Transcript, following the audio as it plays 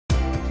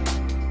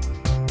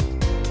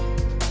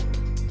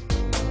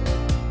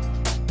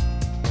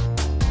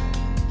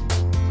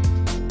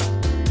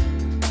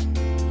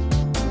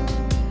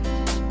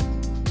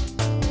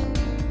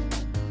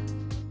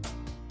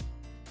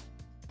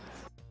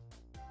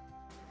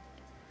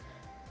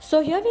So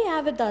here we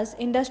have with us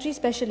industry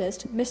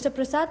specialist Mr.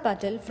 Prasad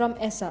Patil from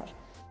Essar.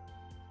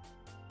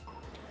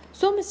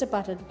 So Mr.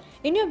 Patil,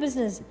 in your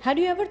business, had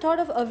you ever thought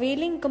of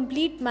availing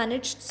complete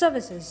managed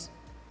services?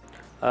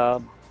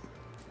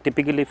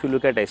 Typically, if you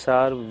look at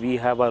Essar, we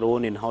have our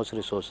own in-house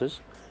resources.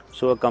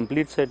 So a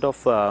complete set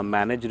of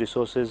managed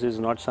resources is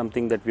not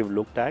something that we've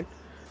looked at,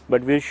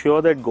 but we're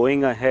sure that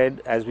going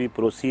ahead as we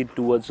proceed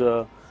towards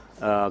a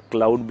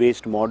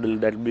cloud-based model,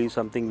 that will be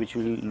something which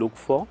we'll look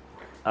for.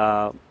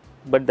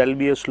 But that will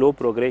be a slow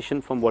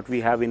progression from what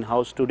we have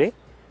in-house today,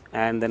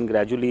 and then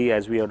gradually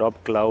as we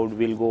adopt cloud,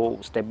 we'll go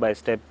step by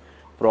step,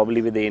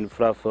 probably with the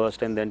infra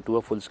first and then to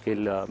a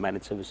full-scale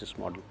managed services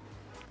model.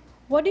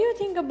 What do you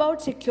think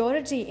about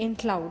security in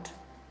cloud?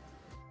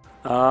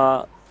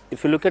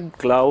 If you look at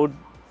cloud,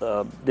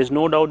 there's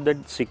no doubt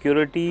that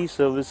security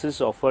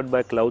services offered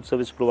by cloud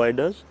service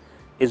providers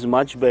is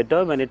much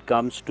better when it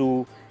comes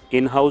to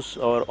in-house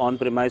or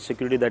on-premise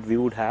security that we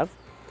would have.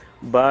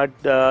 But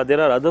there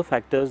are other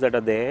factors that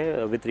are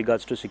there with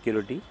regards to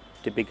security,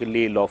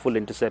 typically lawful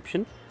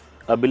interception,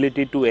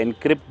 ability to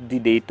encrypt the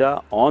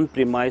data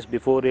on-premise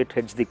before it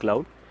hits the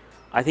cloud.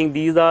 I think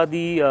these are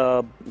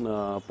the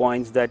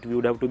points that we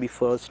would have to be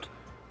first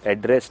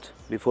addressed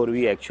before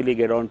we actually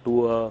get on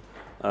to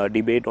a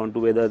debate on to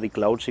whether the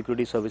cloud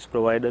security service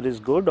provider is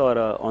good or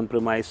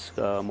on-premise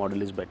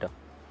model is better.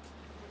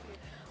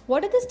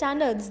 What are the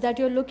standards that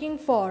you're looking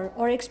for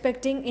or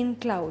expecting in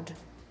cloud?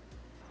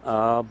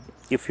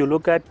 If you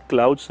look at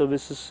cloud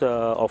services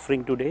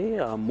offering today,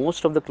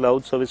 most of the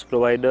cloud service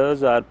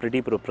providers are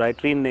pretty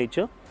proprietary in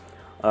nature,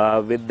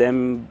 with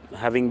them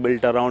having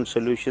built around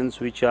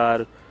solutions which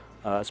are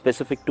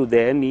specific to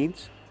their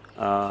needs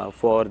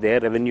for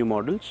their revenue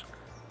models.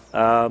 There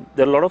are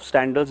a lot of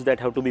standards that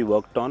have to be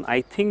worked on.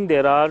 I think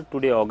there are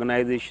today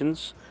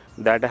organizations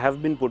that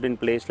have been put in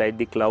place like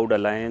the Cloud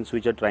Alliance,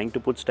 which are trying to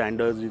put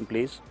standards in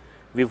place.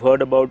 We've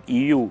heard about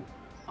EU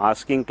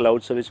asking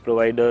cloud service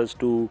providers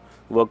to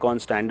work on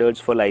standards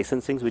for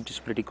licensing, which is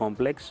pretty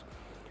complex.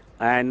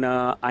 And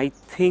I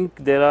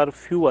think there are a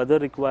few other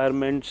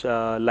requirements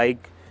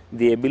like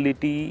the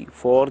ability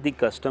for the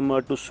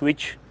customer to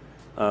switch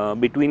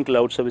between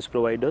cloud service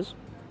providers,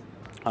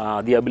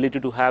 the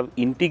ability to have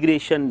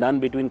integration done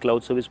between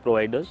cloud service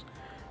providers,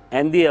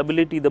 and the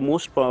ability, the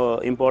most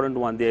important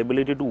one, the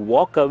ability to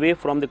walk away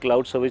from the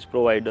cloud service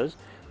providers.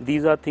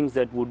 These are things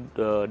that would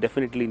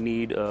definitely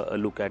need a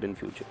look at in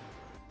future.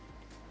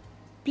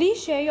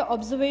 Please share your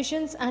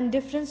observations and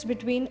difference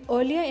between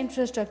earlier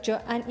infrastructure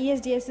and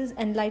ESDS's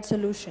eNlight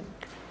solution.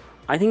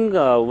 I think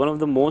one of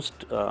the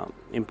most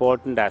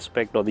important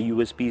aspect or the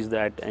USPs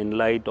that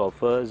eNlight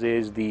offers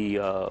is the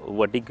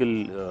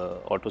vertical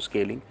auto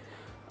scaling.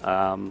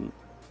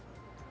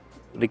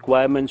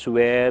 Requirements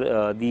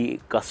where the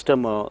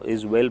customer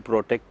is well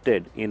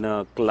protected in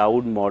a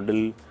cloud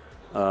model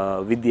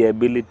with the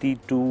ability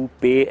to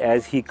pay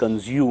as he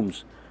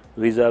consumes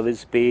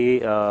vis-a-vis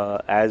pay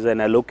as an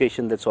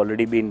allocation that's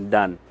already been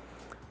done.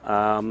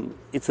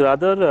 It's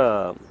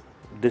rather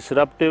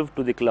disruptive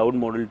to the cloud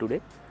model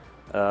today.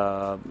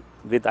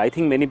 I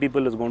think many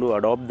people is going to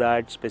adopt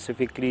that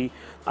specifically.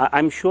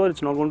 I'm sure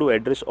it's not going to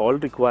address all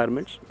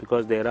requirements,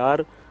 because there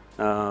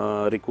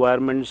are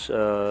requirements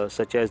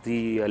such as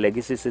the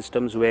legacy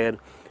systems where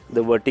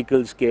the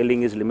vertical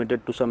scaling is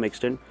limited to some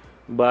extent,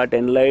 but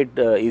eNlight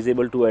is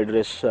able to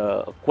address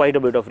quite a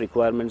bit of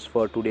requirements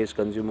for today's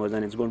consumers,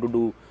 and it's going to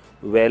do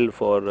well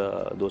for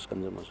those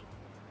consumers.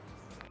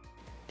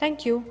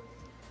 Thank you.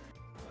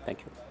 Thank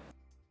you.